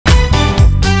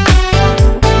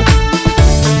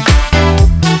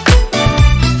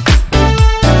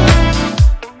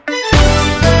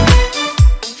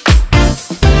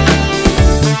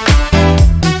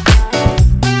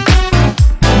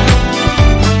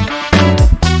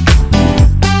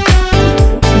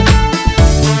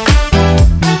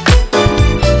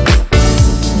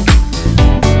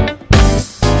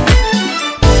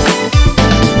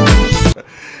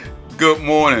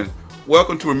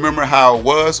welcome to Remember How It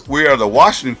Was. We are the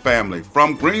Washington family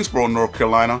from Greensboro, North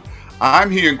Carolina.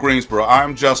 I'm here in Greensboro.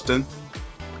 I'm Justin.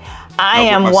 I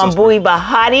am Wambui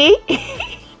Bahati,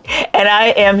 and I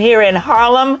am here in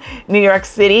Harlem, New York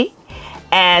City.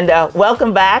 And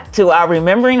welcome back to our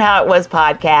Remembering How It Was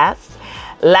podcast.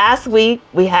 Last week,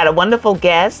 we had a wonderful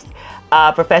guest,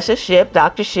 Professor Shipp,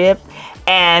 Dr. Shipp,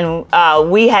 and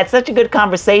we had such a good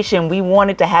conversation. We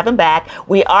wanted to have him back.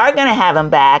 We are going to have him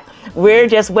back. We're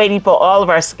just waiting for all of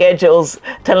our schedules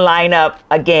to line up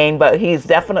again, but he's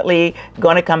definitely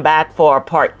going to come back for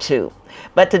part 2.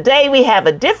 But today we have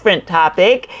a different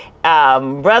topic.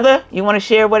 Brother, you want to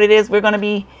share what it is we're going to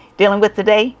be dealing with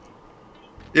today?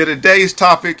 Yeah, today's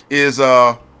topic is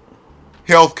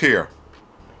healthcare.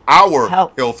 Our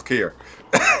healthcare.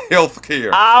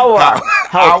 Healthcare. Our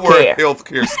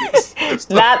healthcare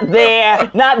system. Not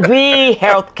the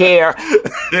healthcare.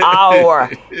 Our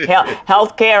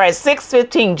healthcare at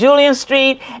 615 Julian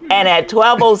Street and at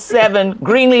 1207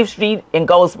 Greenleaf Street in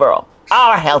Goldsboro.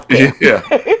 Our healthcare.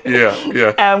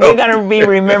 Yeah. And we're going to be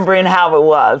remembering how it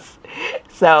was.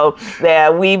 So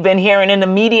we've been hearing in the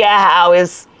media how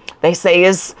they say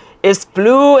it's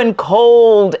flu and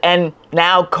cold and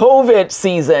now COVID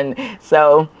season.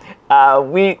 So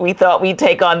we thought we'd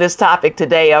take on this topic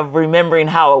today of remembering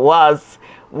how it was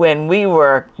when we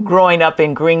were growing up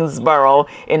in Greensboro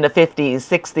in the 50s,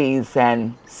 60s,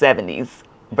 and 70s.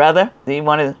 Brother, do you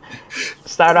want to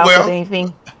start off with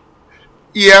anything?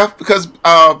 Yeah, because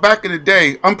back in the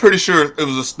day, I'm pretty sure it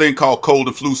was this thing called cold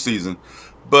and flu season.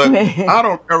 But I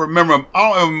don't remember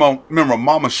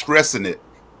Mama stressing it.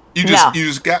 You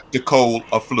just got the cold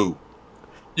or flu.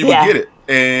 You would get it,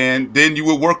 and then you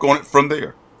would work on it from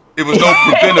there. It was no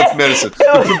preventive medicine.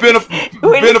 The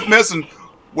preventive medicine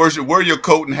was wear your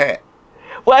coat and hat.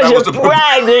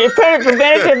 The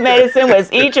preventative medicine was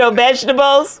eat your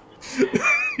vegetables,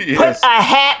 put a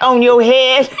hat on your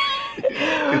head,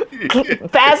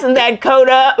 fasten that coat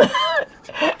up.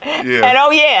 And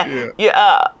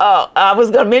I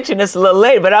was going to mention this a little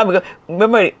later, but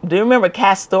do you remember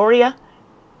Castoria?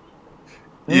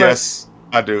 Yes,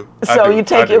 I do. You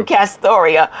take your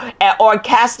Castoria or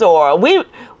castor oil. We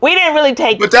didn't really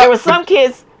take. There were some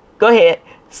kids. Go ahead.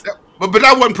 But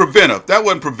that wasn't preventive. That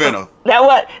was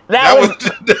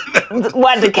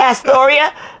what, the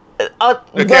Castoria? The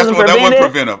Castoria, that wasn't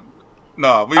preventive.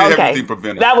 No, we didn't have anything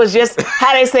preventive. That was just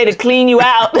how they say to clean you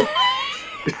out.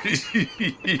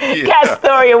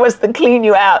 Castoria was to clean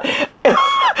you out.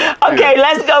 Okay,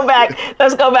 let's go back.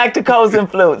 Let's go back to colds and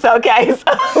flus. Okay, so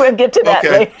we'll get to that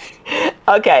later.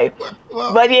 Okay,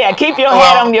 but keep your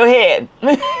hat on your head.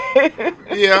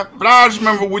 Yeah, but I just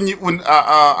remember when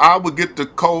I would get the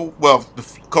cold,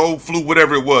 flu,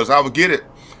 whatever it was, I would get it,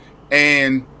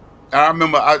 and I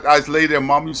remember I lay there.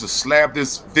 Mom used to slap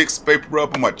this Vicks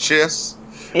VapoRub on my chest.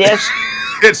 Yes,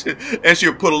 and she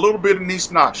would put a little bit in each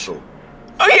nostril.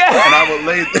 Oh yeah, and I would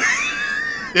lay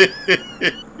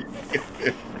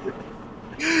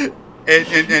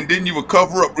there. and then you would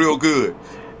cover up real good.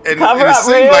 It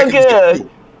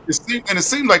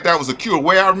seemed like that was a cure. The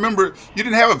way I remember it, you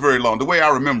didn't have it very long. The way I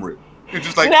remember it, it's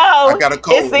just like I got a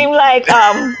cold. It seemed like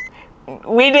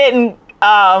we didn't.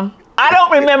 I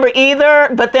don't remember either.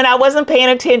 But then I wasn't paying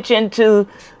attention to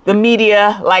the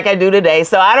media like I do today.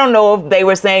 So I don't know if they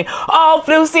were saying, "Oh,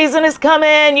 flu season is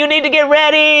coming. You need to get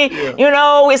ready. Yeah. You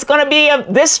know, it's going to be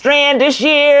this strand this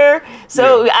year."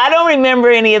 So I don't remember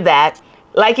any of that.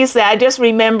 Like you said, I just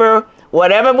remember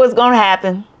whatever was going to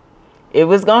happen. It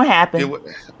was going to happen. It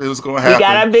was going to happen. We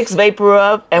got our Vicks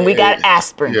VapoRub and we got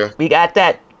Aspirin. Yeah. We got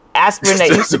that Aspirin that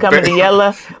used to come in the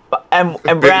yellow and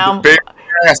brown. Bear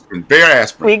aspirin.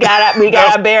 We got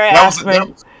our bear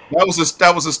aspirin.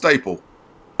 That was a staple.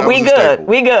 We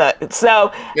good.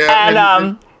 So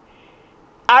I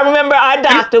remember our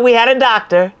doctor. We had a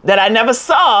doctor that I never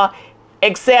saw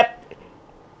except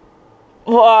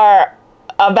for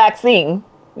a vaccine,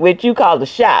 which you call the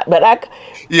shot, but back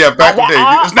in the day,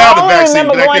 it's now the vaccine. I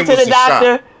remember going to the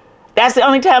doctor. Shot. That's the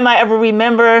only time I ever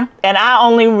remember, and I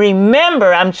only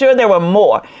remember. I'm sure there were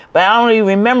more, but I only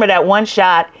remember that one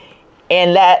shot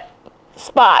in that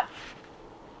spot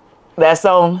that's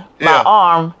on my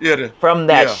arm from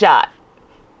that shot.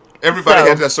 Everybody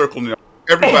had that circle.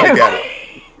 Everybody got it.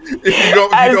 If you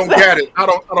don't get it, I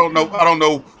don't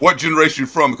know what generation you're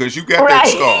from because you got that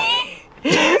scar.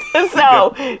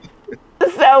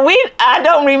 I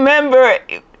don't remember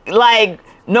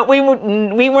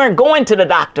we weren't going to the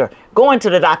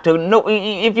doctor. No,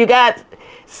 if you got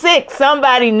sick,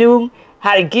 somebody knew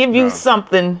how to give you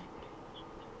something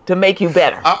to make you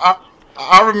better.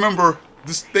 I remember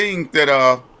this thing that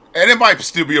and it might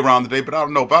still be around today, but I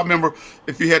don't know. But I remember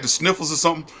if you had the sniffles or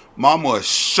something, Mama would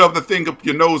shove the thing up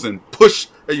your nose and push,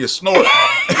 and you snort.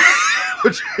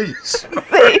 It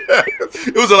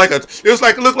looked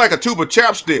like a tube of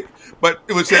chapstick, but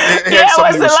it had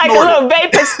something. It was like a little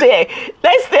vapor stick.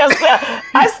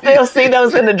 I still see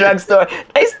those in the drugstore.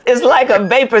 It's like a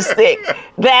vapor stick.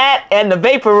 That and the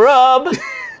VapoRub.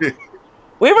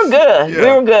 We were good. Yeah, we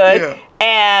were good. Yeah.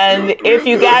 And if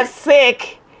you got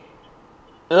sick,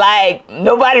 like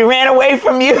nobody ran away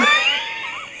from you.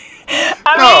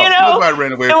 Nobody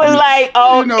ran away. It was like,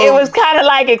 it was kind of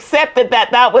like accepted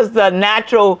that was the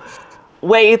natural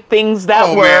way things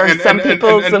were. Man. Some kids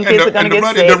are going to get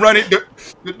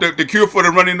sick. The cure for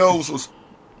the runny nose was.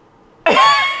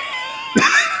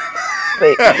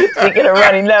 Speaking of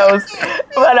runny nose,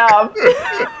 but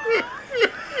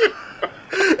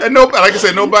and nobody, like I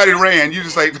said, nobody ran. You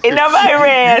just like nobody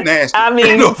ran. Nasty. I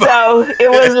mean, so it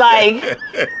was like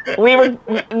we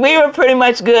were pretty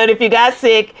much good. If you got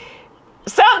sick,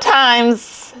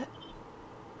 sometimes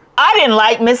I didn't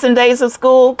like missing days of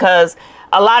school because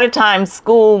a lot of times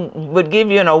school would give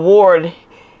you an award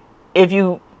if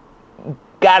you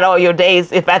got all your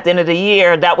days. If at the end of the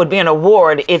year, that would be an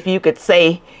award if you could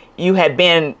say you had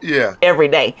been every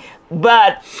day.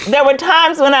 But there were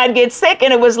times when I'd get sick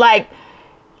and it was like,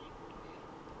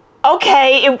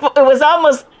 okay, it was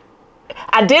almost,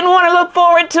 I didn't want to look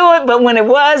forward to it, but when it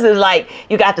was like,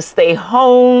 you got to stay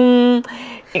home,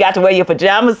 you got to wear your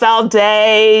pajamas all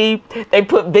day, they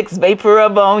put Vicks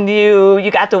VapoRub on you, you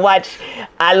got to watch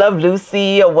I Love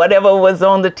Lucy or whatever was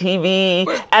on the TV,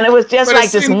 and it was just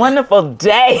like this wonderful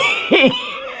day.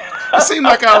 It seemed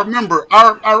like I remember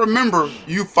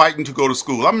you fighting to go to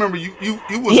school. I remember you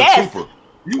was a trooper.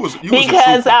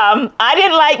 Because I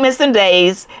didn't like missing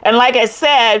days. And like I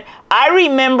said, I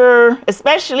remember,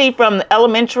 especially from the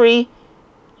elementary,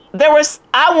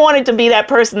 I wanted to be that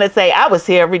person that say, I was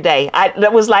here every day.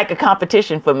 That was like a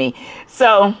competition for me.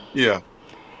 So, I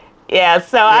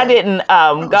didn't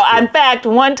go. In fact,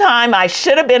 one time I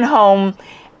should have been home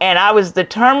and I was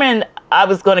determined I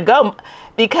was going to go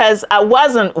because I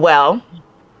wasn't well.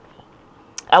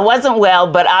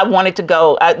 But I wanted to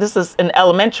go. This is in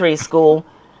elementary school.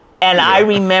 And I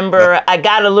remember I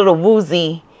got a little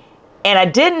woozy and I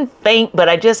didn't faint, but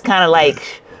I just kind of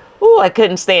like, I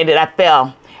couldn't stand it. I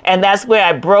fell. And that's where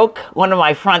I broke one of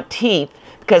my front teeth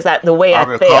because the way I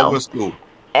fell.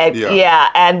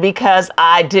 And because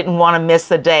I didn't want to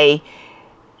miss a day.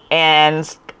 And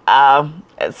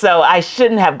so I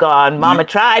shouldn't have gone. Mama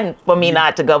tried for me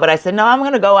not to go, but I said, no, I'm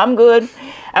going to go. I'm good.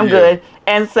 I'm good.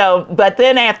 And so, but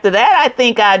then after that, I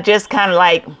think I just kind of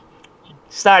like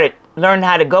started learning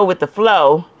how to go with the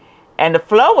flow. And the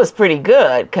flow was pretty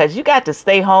good because you got to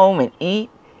stay home and eat,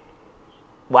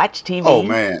 watch TV. Oh,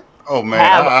 man.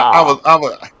 I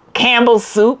was Campbell's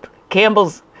soup,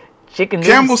 Campbell's chicken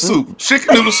noodle soup.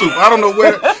 Chicken noodle soup. I don't know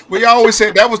where we always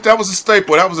said that was a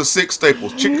staple. That was a six staple.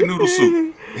 Chicken noodle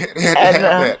soup.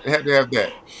 Had to have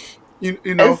that.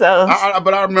 You know. So,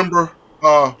 but I remember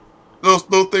those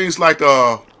things like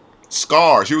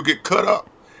scars. You would get cut up,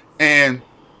 and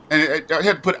I had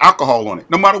to put alcohol on it.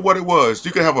 No matter what it was,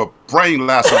 you could have a brain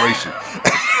laceration.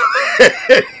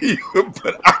 You could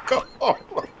put alcohol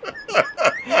on it.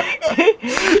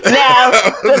 Now,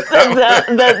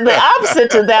 the opposite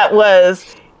to that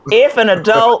was if an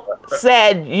adult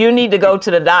said you need to go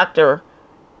to the doctor,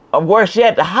 or worse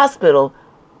yet, the hospital.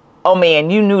 Oh man,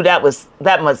 you knew that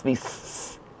must be.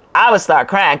 I would start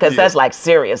crying because that's like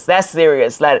serious. That's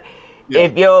serious. Like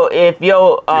if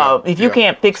you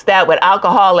can't fix that with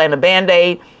alcohol and a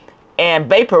Band-Aid and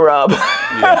VapoRub,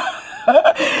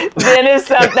 then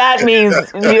that means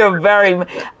you're very.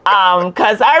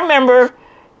 Because I remember,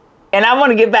 and I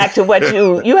want to get back to what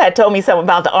you had told me something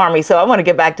about the Army, so I want to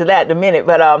get back to that in a minute.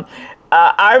 But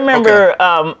I remember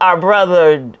our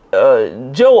brother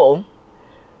Joel.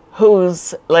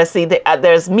 Who's, let's see,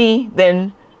 there's me,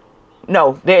 then,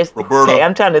 no, there's, Roberta. Okay,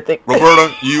 I'm trying to think.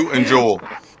 Roberta, you, and Joel.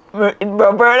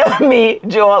 Roberta, me,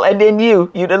 Joel, and then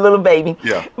you the little baby.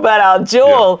 Yeah. But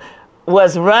Joel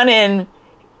was running,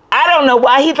 I don't know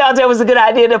why he thought that was a good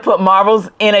idea to put marbles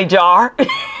in a jar. A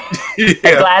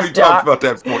glass we jar. Talked about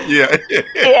that before.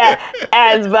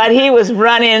 But he was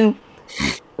running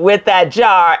with that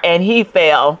jar and he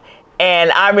fell. And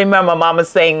I remember Mama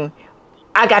saying,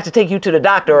 I got to take you to the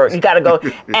doctor, or you got to go.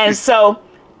 And so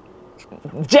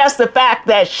just the fact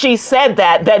that she said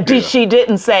she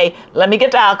didn't say, let me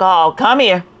get the alcohol, come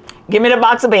here, give me the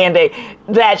box of Band-Aid,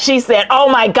 that she said, oh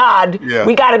my God,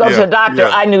 we got to go to the doctor.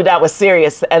 I knew that was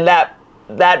serious. And that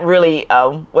really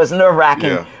was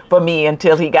nerve-wracking for me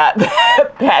until he got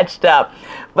patched up.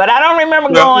 But I don't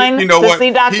remember going to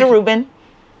see Dr. Rubin.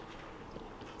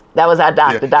 That was our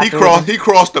doctor, Yeah. Dr. Rubin. He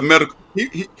crossed the medical.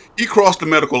 He crossed the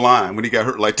medical line when he got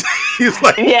hurt like that. He's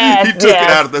like, Yes, he took it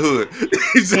out of the hood.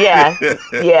 Yeah,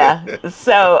 yeah.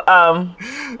 So,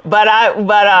 but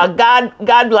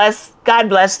God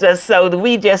blessed us, so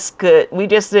we just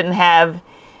didn't have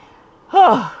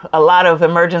a lot of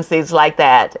emergencies like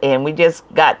that, and we just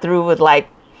got through with like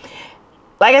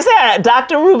I said,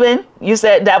 Dr. Rubin. You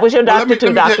said that was your doctor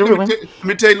too, Dr. Rubin. Let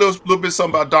me tell you a little bit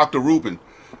something about Dr. Rubin.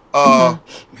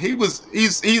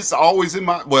 He's always in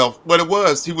my,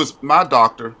 he was my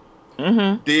doctor.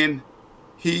 Then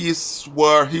he was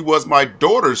my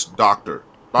daughter's doctor.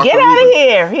 Dr. Get out of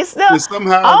here. He's still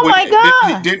somehow, oh my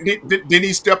God. Then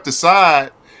he stepped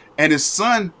aside, and his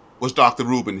son was Dr.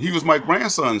 Rubin. He was my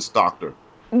grandson's doctor.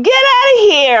 Get out of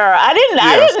here. I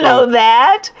didn't know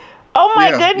that. Oh my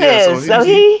goodness. So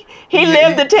he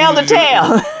lived to tell the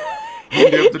tale. He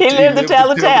lived to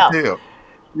tell the tale.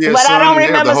 Yeah, but I don't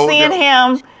remember seeing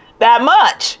him that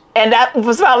much, and that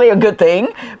was probably a good thing.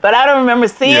 But I don't remember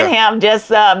seeing him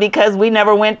just because we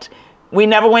never went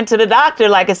to the doctor,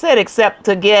 like I said, except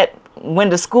to get when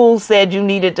the school said you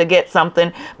needed to get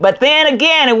something. But then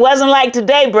again, it wasn't like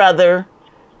today, brother.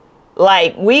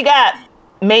 Like we got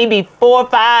maybe 4 or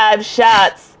 5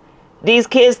 shots. These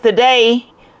kids today,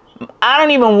 I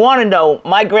don't even want to know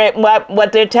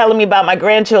what they're telling me about my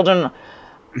grandchildren.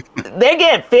 They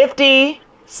get 50,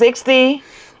 60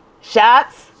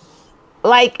 shots,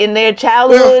 like in their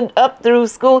childhood up through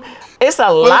school. It's a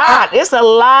lot. It's a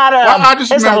lot of.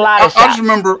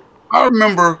 I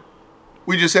remember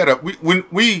we just had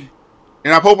and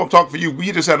I hope I'm talking for you.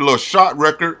 We just had a little shot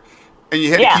record, and you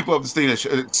had to keep up this thing,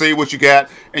 say what you got,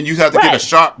 and you had to get a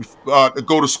shot to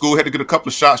go to school. Had to get a couple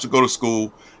of shots to go to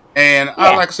school. And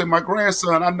I like I said, my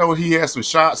grandson, I know he has some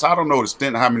shots. I don't know the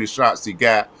extent of how many shots he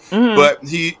got, but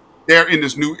they're in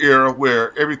this new era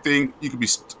where everything you could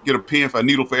get a pen for a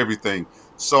needle for everything.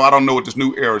 So I don't know what this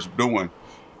new era is doing,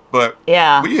 but we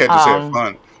had just had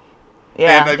fun.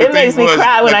 Yeah, and, it makes me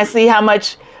cry when I see how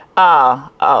much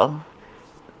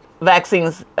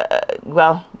vaccines,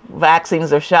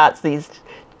 vaccines or shots these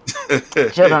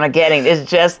children are getting. It's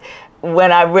just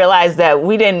when I realized that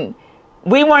we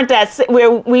weren't that sick.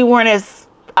 We weren't as.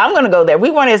 I'm going to go there.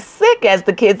 We weren't as sick as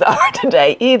the kids are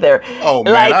today either. Oh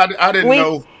man, I didn't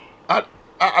know.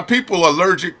 People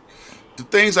allergic to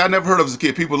things I never heard of as a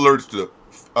kid. People allergic to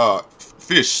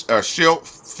fish,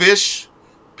 shellfish.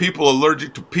 People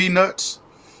allergic to peanuts.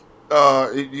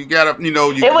 You gotta,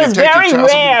 it was very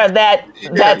rare that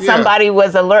somebody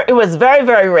was allergic. It was very,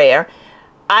 very rare.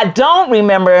 I don't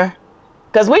remember,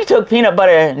 because we took peanut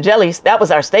butter and jelly. That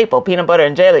was our staple, peanut butter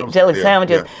and jelly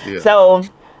sandwiches. Yeah. So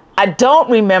I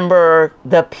don't remember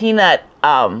the peanut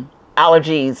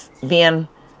allergies being.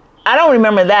 I don't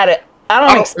remember that. I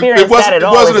don't experience that at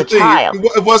all as a child.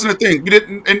 It wasn't a thing. We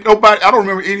didn't, and nobody. I don't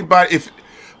remember anybody.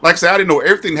 Like I said, I didn't know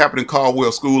everything happened in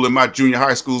Caldwell School and my junior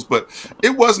high schools, but it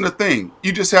wasn't a thing.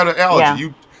 You just had an allergy.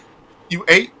 Yeah. You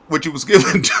ate what you was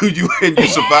given to you, and you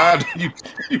survived.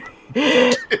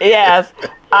 Yes.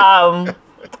 I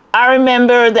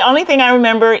remember, the only thing I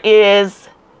remember is,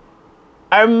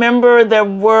 there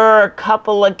were a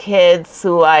couple of kids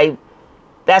who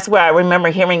that's where I remember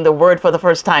hearing the word for the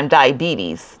first time,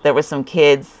 diabetes. There were some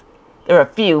kids, there were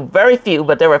a few, very few,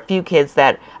 but there were a few kids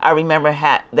that I remember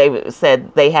they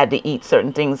said they had to eat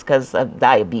certain things because of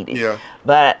diabetes. Yeah.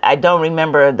 But I don't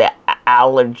remember the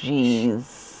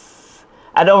allergies.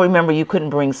 I don't remember you couldn't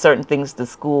bring certain things to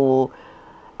school.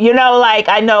 Like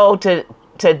I know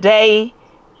today,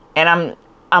 and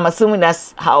I'm assuming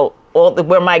that's how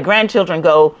where my grandchildren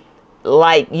go,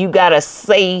 like you gotta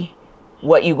say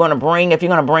what you're gonna bring. If you're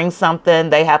gonna bring something,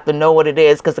 they have to know what it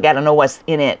is because they gotta know what's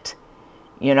in it,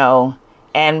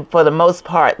 And for the most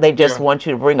part, they just want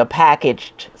you to bring a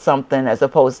packaged something as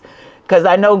opposed, because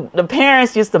I know the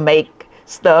parents used to make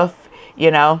stuff,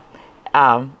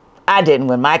 I didn't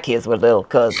when my kids were little,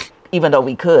 even though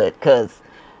we could,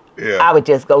 I would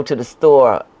just go to the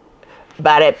store,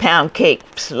 buy that pound cake,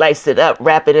 slice it up,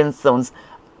 wrap it in some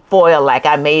foil like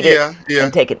I made it,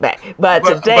 and take it back. But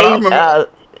today,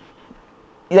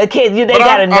 the kids, they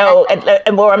got to know,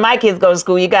 and where my kids go to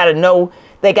school, they got to know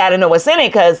what's in it,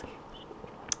 because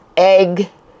egg,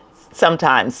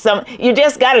 sometimes, you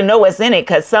just got to know what's in it,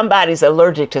 because somebody's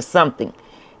allergic to something.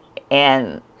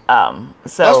 And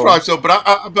so. That's right. So, but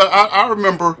I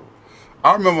remember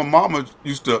Mama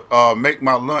used to make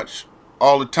my lunch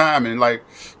all the time, and like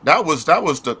that was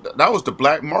the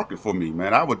black market for me,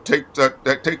 man. I would take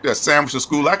that sandwich to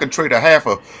school. I could trade a half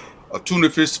a tuna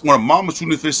fish, one of Mama's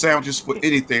tuna fish sandwiches for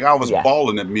anything. I was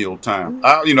balling at mealtime.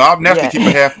 I'd never keep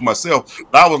a half for myself.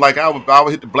 But I was like, I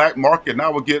would hit the black market, and I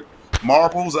would get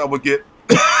marbles. I would get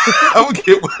I would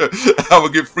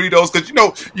get Fritos because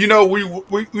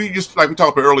we used to, like we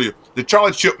talked about earlier. The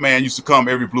Charlie Chip man used to come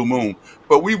every blue moon,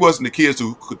 but we wasn't the kids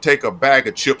who could take a bag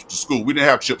of chips to school. We didn't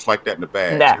have chips like that in the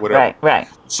bags, Yeah, or whatever. right.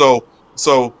 So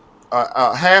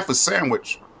half a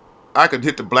sandwich, I could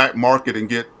hit the black market and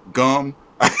get gum.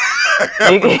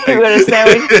 You got a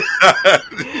sandwich?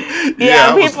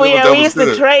 Yeah, people. We used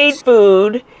to trade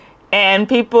food. And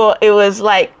people, it was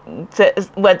like,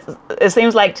 what it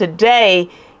seems like today,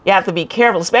 you have to be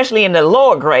careful, especially in the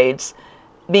lower grades,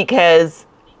 because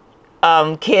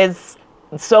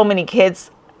so many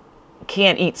kids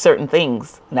can't eat certain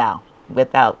things now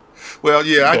without. Well,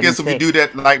 yeah, I guess if you do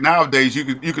that, like nowadays, you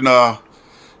can get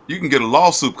a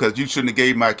lawsuit because you shouldn't have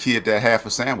gave my kid that half a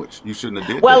sandwich. You shouldn't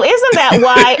have did well, that. Isn't that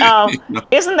why?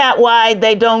 Isn't that why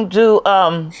they don't do?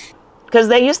 Because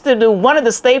they used to do, one of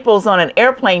the staples on an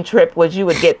airplane trip was you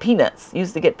would get peanuts. You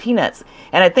used to get peanuts.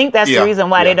 And I think that's the reason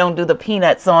why they don't do the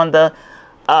peanuts on the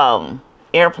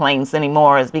airplanes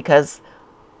anymore, is because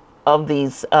of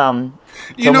these so many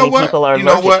people are allergic. You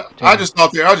know what? I just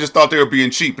thought they were being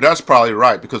cheap, but that's probably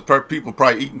right, because people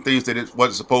probably eating things that it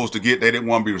wasn't supposed to get. They didn't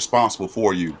want to be responsible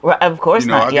for you. Right, of course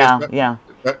not.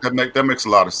 That makes a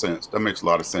lot of sense. That makes a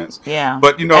lot of sense. Yeah.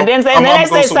 But and then they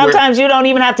say sometimes you don't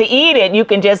even have to eat it. You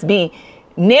can just be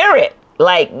near it.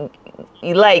 Like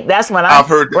that's when I've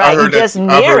heard. Right. You just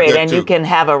near it and you can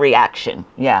have a reaction.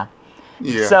 Yeah.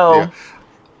 Yeah. So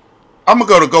I'm gonna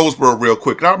go to Goldsboro real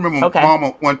quick. I remember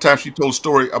Mama one time she told a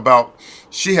story about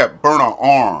she had burnt her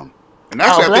arm. And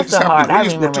actually I think this happened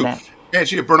in Greensboro too. Yeah,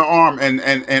 she had burnt her arm and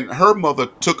her mother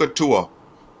took her to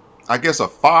I guess a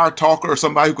fire talker or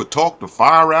somebody who could talk the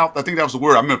fire out. I think that was the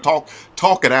word. I remember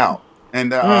talk it out,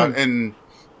 and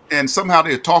somehow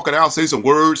they talk it out, say some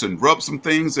words, and rub some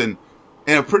things, and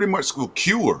it pretty much will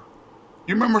cure.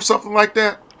 You remember something like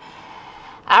that?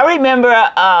 I remember.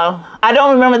 I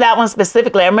don't remember that one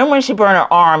specifically. I remember when she burned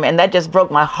her arm, and that just broke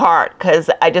my heart because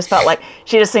I just felt like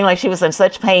she just seemed like she was in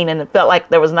such pain, and it felt like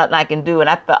there was nothing I can do, and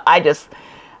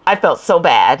I felt so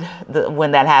bad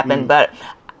when that happened, but.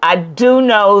 I do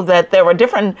know that there were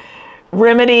different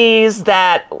remedies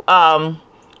that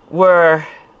were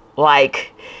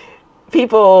like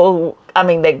people,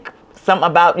 something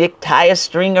about you tie a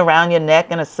string around your neck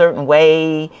in a certain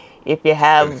way if you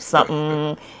have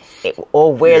something,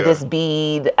 or wear this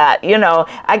bead.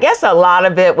 I guess a lot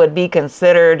of it would be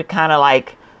considered kind of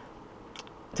like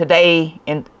today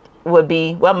would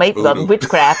be, well, maybe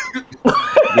witchcraft.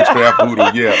 Witchcraft,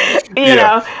 voodoo,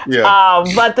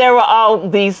 but there were all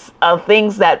these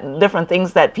different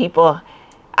things that people,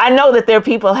 I know that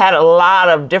people had a lot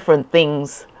of different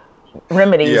things,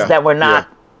 remedies that were not,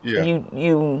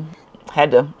 you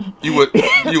had to. You would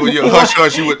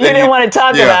hush, you didn't want to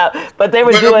talk about, but they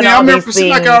were doing all these things.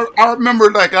 Like I remember,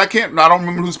 like I don't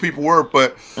remember whose people were,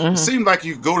 but it seemed like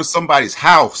you go to somebody's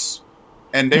house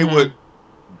and they would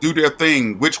do their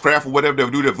thing, witchcraft or whatever, they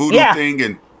would do their voodoo thing,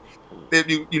 and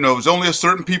there's only a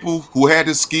certain people who had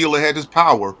this skill or had this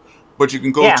power, but you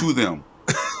can go to them.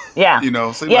 I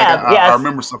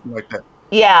remember something like that.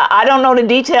 Yeah, I don't know the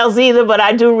details either, but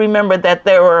I do remember that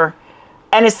there were,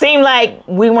 and it seemed like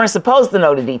we weren't supposed to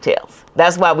know the details.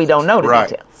 That's why we don't know the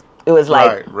details. It was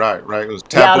like, right. It was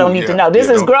taboo. Y'all don't need to know. This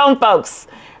is grown folks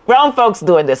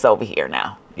doing this over here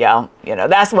now.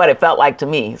 That's what it felt like to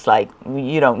me. It's like,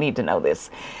 you don't need to know this.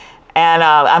 And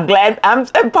I'm glad,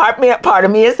 part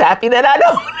of me is happy that I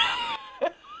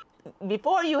don't.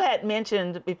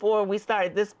 Before we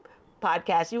started this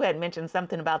podcast, you had mentioned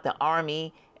something about the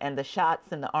Army and the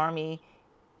shots in the Army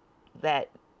that.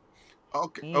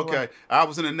 Okay. I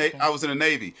was in the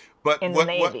Navy. But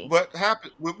what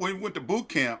happened when we went to boot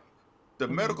camp, the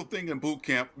medical thing in boot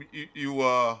camp,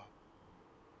 well,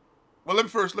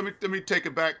 let me take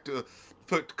it back to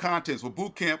put contents. Well,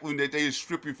 boot camp, when they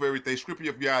strip you for everything, they strip you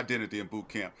of your identity in boot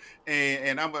camp.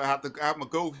 And I'm gonna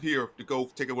go here to go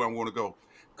take it where I want to go.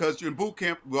 Because in boot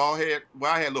camp, I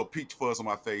had a little peach fuzz on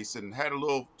my face and had a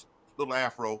little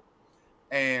afro.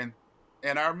 And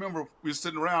I remember we were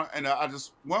sitting around, and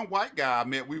one white guy I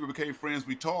met, we became friends,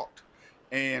 we talked.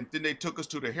 And then they took us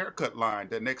to the haircut line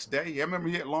the next day. I remember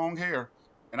he had long hair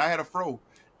and I had a fro,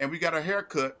 and we got a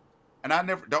haircut. And I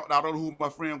don't know who my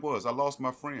friend was. I lost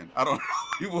my friend. I don't know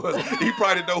who he was. He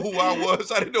probably didn't know who I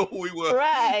was. I didn't know who he was.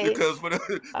 Right. Because, but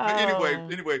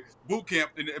anyway, boot camp,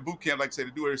 like I said,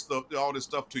 they do all this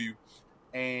stuff to you.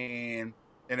 And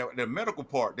the medical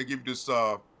part, they give you this,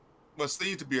 what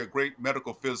seems to be a great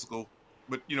medical physical,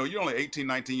 but you're only 18,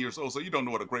 19 years old, so you don't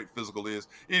know what a great physical is.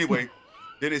 Anyway,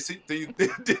 then they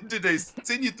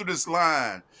send you through this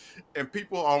line, and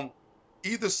people on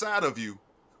either side of you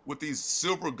with these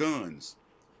silver guns,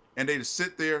 and they just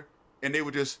sit there and they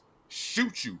would just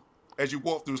shoot you as you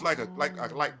walk through. It's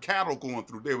like cattle going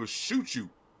through. They would shoot you,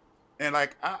 and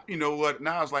like you know what?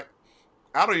 Now it's like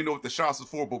I don't even know what the shots is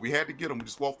for, but we had to get them. We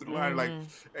just walked through the line, like,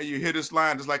 and you hear this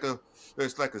line. It's like a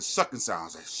sucking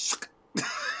sound. It's like,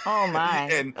 oh my!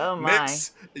 And oh my!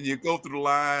 next, and you go through the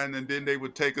line, and then they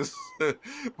would take us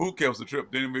boot camp's a trip.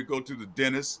 Then we go to the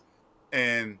dentist,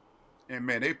 and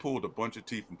man, they pulled a bunch of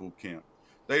teeth in boot camp.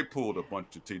 They pulled a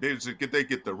bunch of teeth. They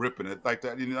get the ripping it like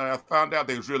that. You know, I found out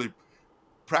they was really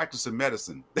practicing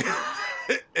medicine.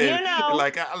 And, you know,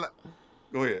 like,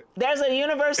 go ahead. There's a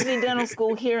university dental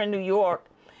school here in New York,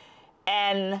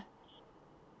 and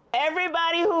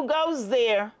everybody who goes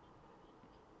there,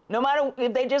 no matter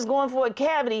if they just going for a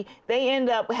cavity, they end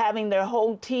up having their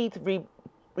whole teeth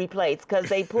replaced because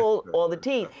they pulled all the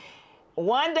teeth.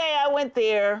 One day I went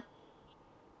there.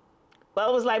 Well,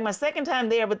 it was like my second time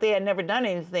there, but they had never done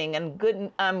anything.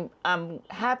 And I'm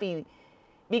happy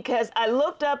because I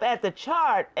looked up at the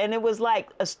chart, and it was like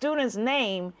a student's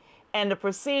name and the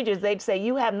procedures. They'd say,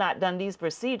 you have not done these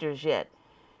procedures yet.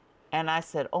 And I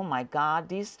said, oh my God,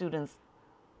 these students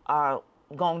are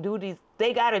going to do these.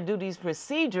 They got to do these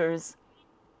procedures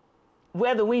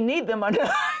whether we need them or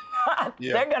not.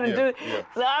 Yeah, they're going to do. Yeah.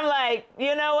 So I'm like,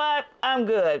 you know what? I'm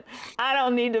good. I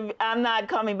don't need to. I'm not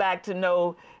coming back to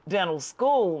no dental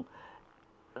school.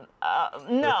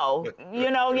 No, you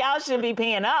know, y'all should be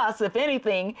paying us, if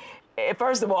anything,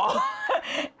 first of all.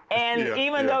 And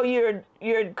even though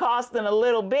you're costing a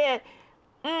little bit,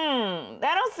 that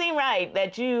don't seem right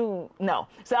that no.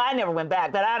 So I never went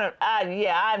back, but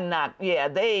I'm not,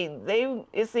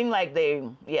 it seemed like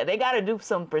they got to do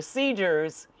some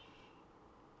procedures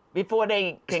before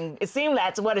they can.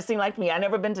 That's what it seemed like to me. I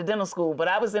never been to dental school, but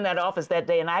I was in that office that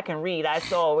day and I can read. I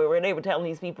saw where they were telling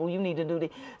these people, you need to do this.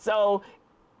 So,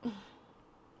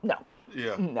 no.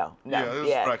 Yeah. No.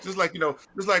 Yeah, right. Just like,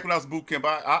 just like when I was in boot camp,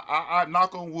 I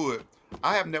knock on wood,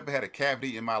 I have never had a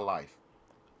cavity in my life.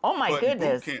 Oh my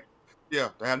goodness. In boot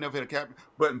camp, I have never had a cavity.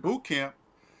 But in boot camp,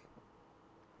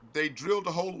 they drilled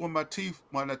a hole in my teeth,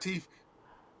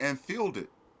 and filled it.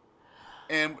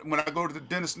 And when I go to the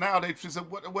dentist now, they said,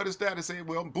 "What is that?" They say,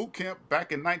 "Well, boot camp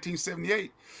back in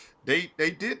 1978, they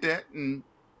did that, and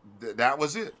that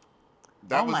was it.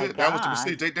 That was it. That was the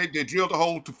procedure. They drilled a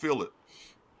hole to fill it.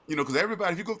 Because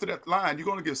everybody, if you go through that line, you're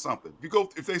gonna get something.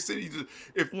 If they say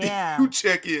if you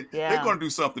check in, they're gonna do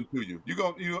something to you. You're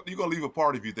gonna leave a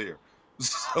part of you there.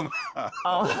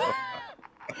 I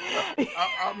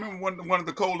remember one of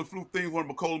the cold and flu things, one of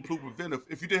the cold and flu preventive.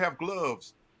 If you didn't have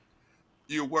gloves,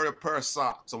 you wear a pair of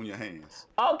socks on your hands.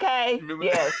 Okay.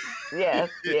 Yes.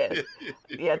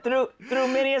 Yeah. Through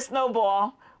many a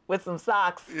snowball with some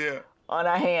socks. On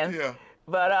our hands. Yeah.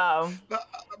 But I'm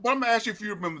gonna ask you if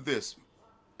you remember this.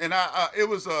 And it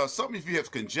was something if you have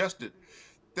congested.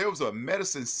 There was a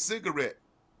medicine cigarette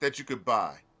that you could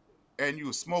buy, and you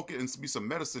would smoke it and be some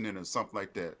medicine in it or something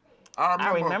like that.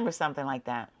 I remember something like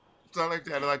that. Something like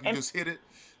that, like you just hit it.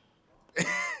 And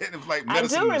it was like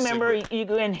medicine. I do remember you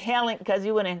go inhaling because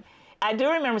you wouldn't. I do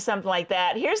remember something like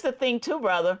that. Here's the thing, too,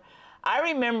 brother. I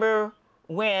remember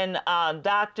when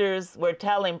doctors were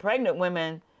telling pregnant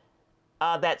women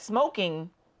that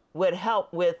smoking would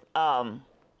help with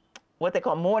what they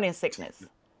call morning sickness.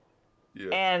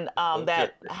 Yeah.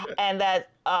 And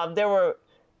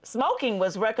smoking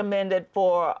was recommended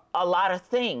for a lot of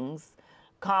things,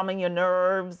 calming your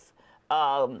nerves,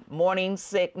 morning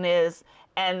sickness,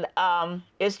 and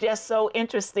it's just so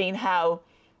interesting how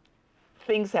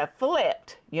things have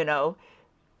flipped, So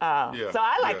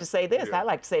I like to say this. I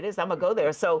like to say this. I'm gonna go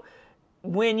there. So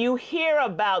when you hear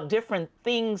about different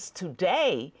things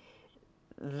today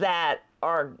that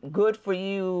are good for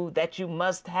you, that you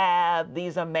must have,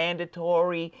 these are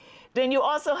mandatory, then you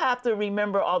also have to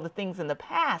remember all the things in the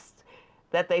past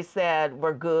that they said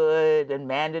were good and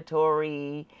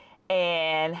mandatory,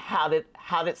 and how did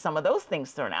some of those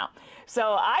things turn out.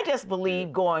 So I just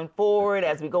believe going forward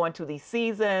as we go into these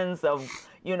seasons of,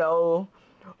 oh,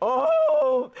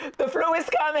 the flu is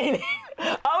coming.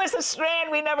 Oh, it's a strand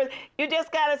you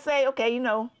just got to say, okay,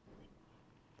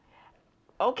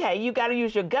 okay, you got to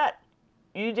use your gut.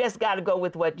 You just got to go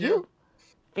with what you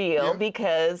feel,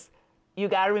 because you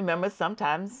got to remember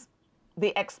sometimes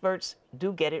the experts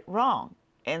do get it wrong.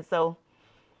 And so,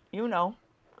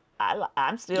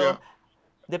 I'm still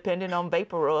depending on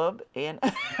VapoRub. And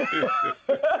I'm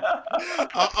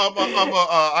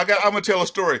gonna tell a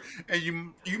story, and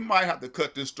you might have to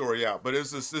cut this story out, but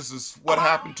this is what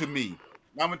happened to me.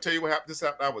 I'm gonna tell you what happened. This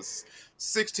happened. I was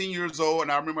 16 years old,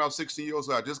 and I remember I was 16 years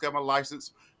old. I just got my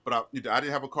license, but I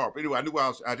didn't have a car. But anyway,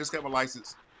 I just got my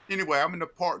license. Anyway, I'm in the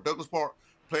park, Douglas Park,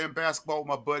 playing basketball with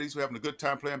my buddies. We're having a good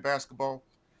time playing basketball.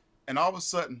 And all of a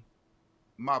sudden,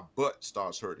 my butt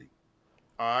starts hurting.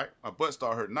 All right, my butt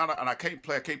started hurting. Now, and I can't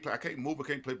play. I can't move. I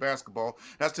can't play basketball.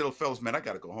 That's tell the fellas, man, I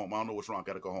got to go home. I don't know what's wrong. I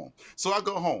got to go home. So I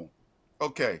go home.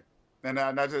 Okay. And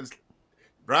I just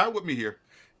ride with me here.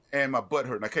 And my butt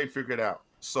hurting. I can't figure it out.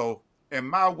 So in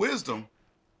my wisdom,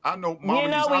 I know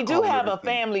Mama we do have a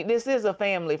family. This is a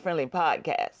family-friendly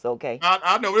podcast, okay?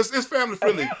 I know it's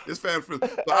family-friendly. It's family-friendly.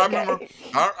 But okay.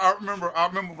 I remember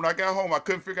when I got home, I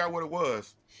couldn't figure out what it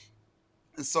was.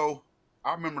 And so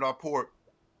I remember I poured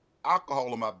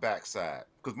alcohol on my backside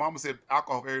because Mama said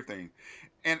alcohol for everything.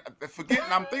 And forgetting,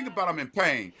 I'm thinking about I'm in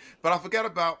pain, but I forgot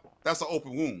about that's an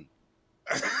open wound.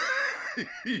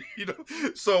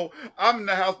 So I'm in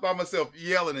the house by myself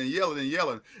yelling and yelling and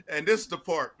yelling. And this is the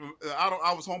part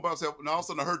I was home by myself, and all of a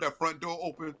sudden I heard that front door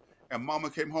open, and Mama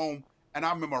came home, and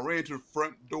I remember I ran to the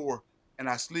front door and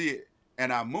I slid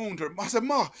and I mooned her. I said,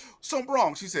 "Ma, something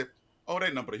wrong?" She said, "Oh,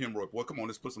 that number the hemorrhoid, boy. Come on,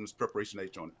 let's put some of this preparation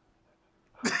H on it."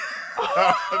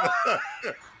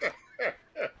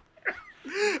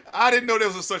 I didn't know there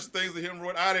was such thing as a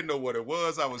hemorrhoid. I didn't know what it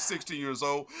was. I was 16 years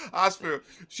old. I swear,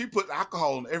 she put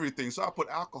alcohol in everything, so I put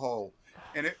alcohol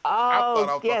in it. I thought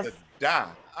I was about to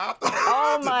die.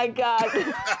 Oh my God!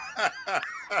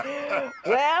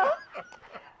 Well,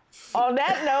 on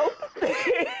that note,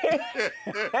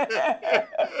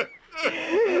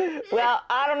 well,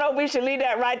 I don't know if we should leave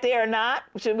that right there or not.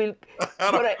 Should we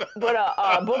put a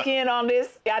bookend on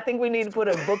this? I think we need to put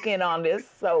a bookend on this.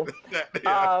 So,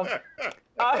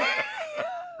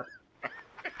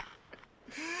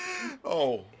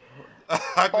 oh,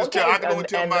 I can only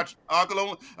tell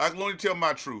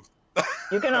my truth.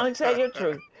 You can only tell your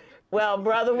truth. Well,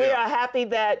 brother, we are happy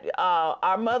that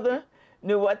our mother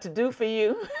knew what to do for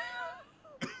you.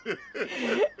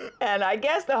 And I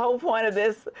guess the whole point of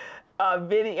this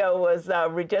video was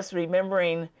just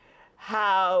remembering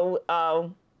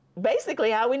how, basically,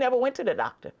 how we never went to the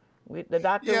doctor. The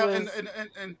doctor was... and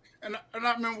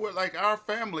I remember like our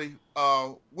family,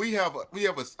 we have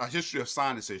a history of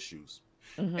sinus issues,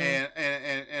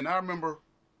 and I remember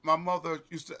my mother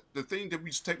the thing that we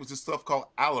used to take was this stuff called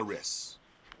Alaris.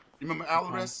 You remember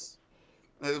Alaris?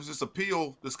 It was just a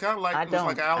pill. It's kind of like it was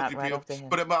like an allergy pill.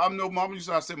 But I know Mama used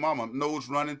to. I said, "Mama, nose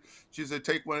running." She said,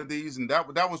 "Take one of these," and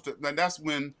that's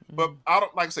when. But I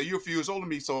don't, like I said, you're a few years older than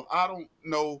me, so I don't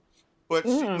know. But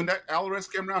when that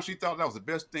Alaris came around, she thought that was the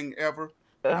best thing ever.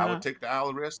 I would take the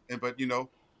Alaris, but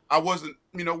I wasn't.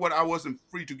 You know what? I wasn't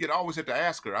free to get. I always had to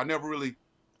ask her. I never really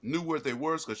knew where they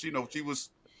were because she was.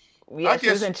 Yeah,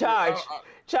 she was in charge.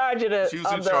 Charge of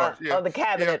the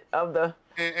cabinet of the.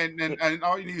 And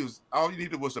all you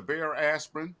needed was a bare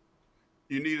aspirin.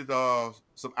 You needed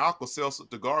some Alka-Seltzer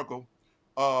to gargle,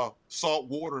 salt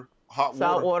water, hot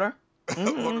water.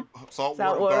 Salt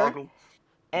water, gargle.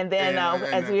 And then,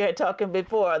 as we were talking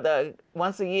before,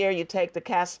 once a year you take the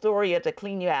Castoria to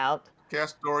clean you out.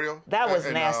 Castoria. That was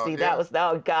nasty. That was,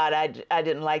 oh God, I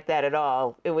didn't like that at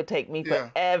all. It would take me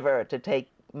forever to take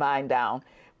mine down,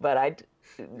 but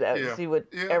she would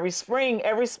every spring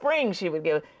she would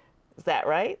give. Is that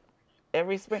right?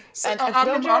 Every spring. I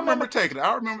remember taking it.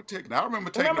 I remember taking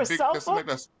sulfur?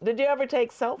 Did you ever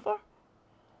take sulfur?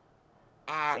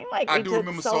 I do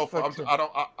remember sulfur.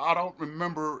 I don't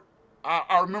remember.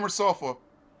 I remember sulfur.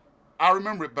 I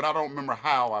remember it, but I don't remember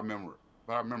how I remember it.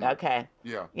 But I remember. Okay.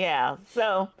 Yeah. Yeah.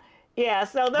 So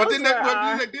those. But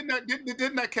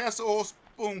didn't that castor oil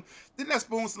spoon? Didn't that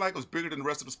spoon seem like it was bigger than the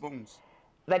rest of the spoons?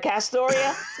 The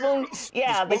Castoria spoon?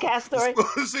 Yeah, the Castoria.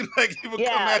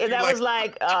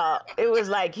 It was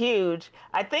like huge.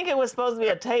 I think it was supposed to be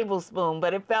a tablespoon,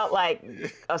 but it felt like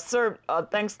a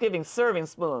Thanksgiving serving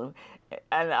spoon.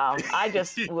 And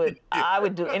I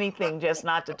would do anything just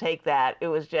not to take that. It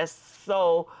was just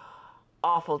so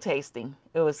awful tasting.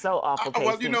 It was so awful tasting.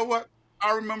 Well, you know what?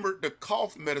 I remember the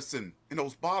cough medicine in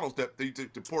those bottles that they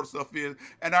pour stuff in,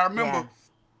 and I remember.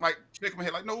 Like shaking my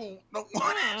head, like no. And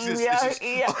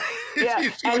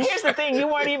here's the thing: you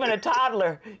weren't even a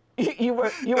toddler. You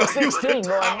were 16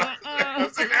 going.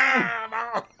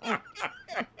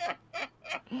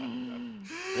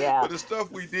 Yeah. But the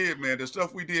stuff we did, man. The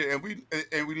stuff we did, and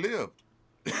we lived.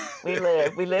 We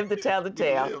lived to tell the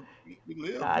tale. We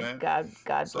lived, man. God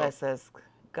bless us.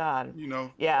 God.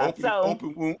 Yeah.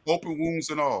 Open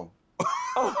wounds and all.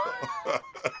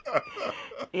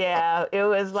 Yeah, it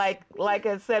was like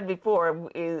I said before,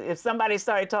 if somebody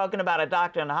started talking about a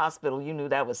doctor in the hospital, you knew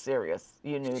that was serious.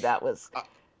 You knew that was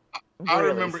I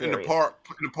remember serious. in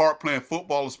the park playing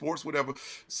football or sports, whatever,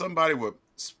 somebody would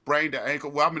sprain the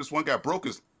ankle. Well, I mean, this one guy broke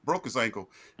his ankle,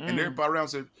 and everybody around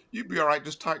said, "You'd be all right,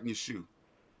 just tighten your shoe."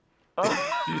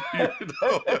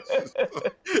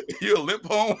 You'll limp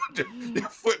home, your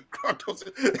foot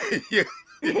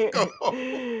you go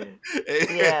home.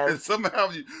 And somehow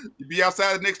you be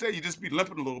outside the next day, you just be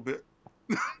limping a little bit.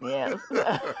 Yes.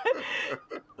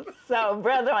 So,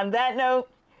 brother, on that note,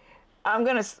 I'm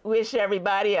going to wish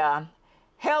everybody a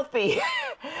healthy,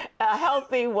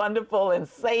 wonderful, and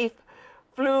safe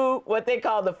what they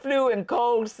call the flu and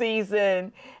cold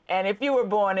season. And if you were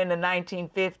born in the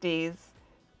 1950s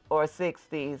or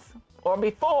 60s or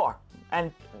before,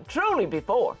 and truly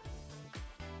before,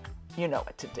 you know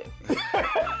what to do.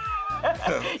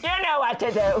 You know what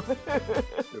to do.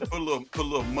 Put a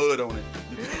little mud on it.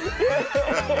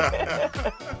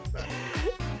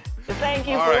 Thank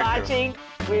you for watching.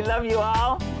 We love you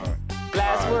all.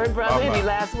 Last word, brother. Bye-bye. Any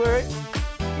last word?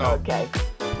 No. Okay.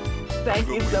 Thank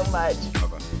you so much.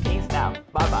 Bye-bye. Peace out.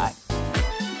 Bye-bye.